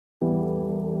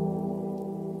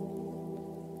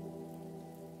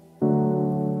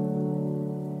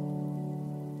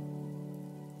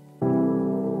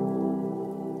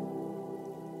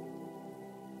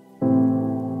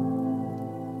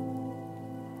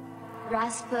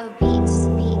Raspa beats.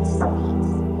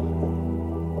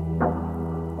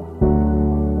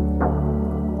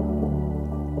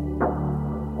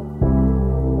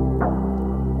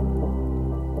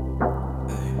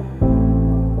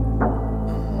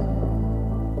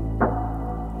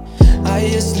 А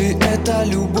если это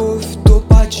любовь, то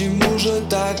почему же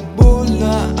так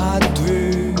больно?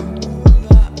 Ответь.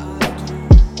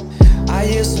 А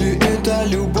если это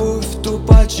любовь, то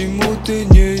почему ты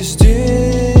не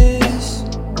здесь?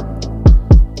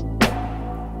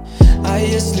 А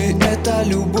если это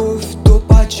любовь, то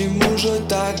почему же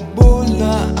так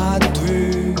больно?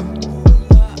 Ответь.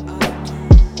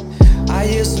 А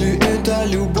если это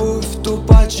любовь, то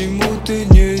почему ты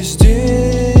не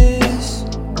здесь?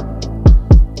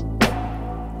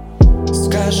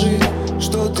 Скажи,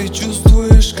 что ты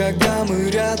чувствуешь, когда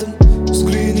мы рядом.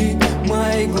 Взгляни в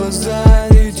мои глаза,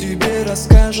 и тебе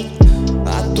расскажут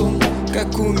о том,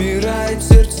 как умирает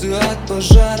сердце от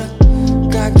пожара.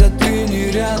 Когда ты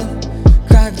не рядом,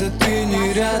 когда ты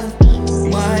не рядом.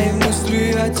 Мои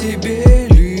мысли о тебе,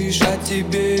 лишь о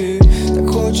тебе. Так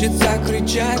хочется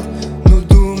кричать, но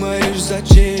думаешь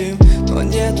зачем? Но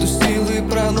нету силы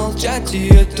промолчать, и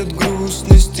этот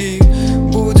грустный стих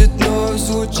будет вновь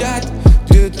звучать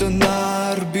где-то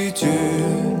на орбите.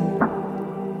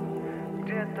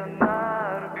 Где-то на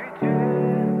орбите.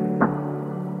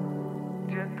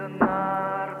 Где-то на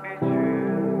орбите.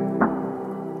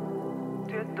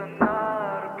 Где-то на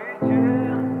орбите.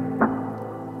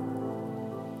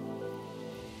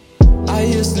 А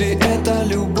если это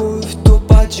любовь, то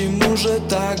почему же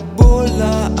так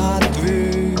больно?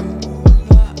 Ответь.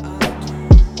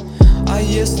 А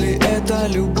если это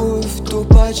любовь, то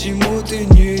почему ты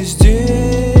не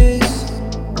здесь?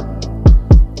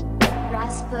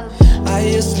 А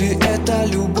если это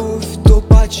любовь, то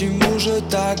почему же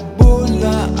так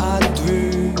больно?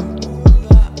 Ответь.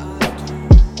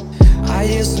 А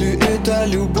если это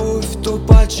любовь, то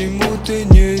почему ты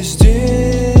не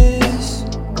здесь?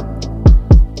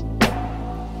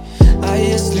 А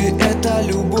если это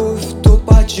любовь, то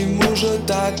почему же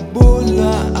так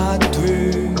больно?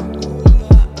 Ответь.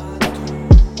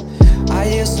 А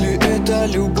если это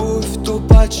любовь, то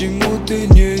почему ты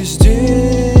не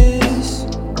здесь?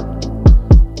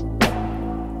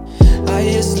 А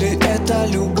если это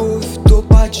любовь, то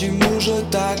почему же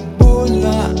так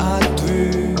больно?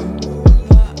 Ответь.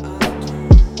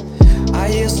 А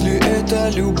если это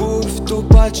любовь, то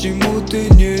почему ты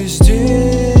не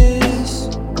здесь?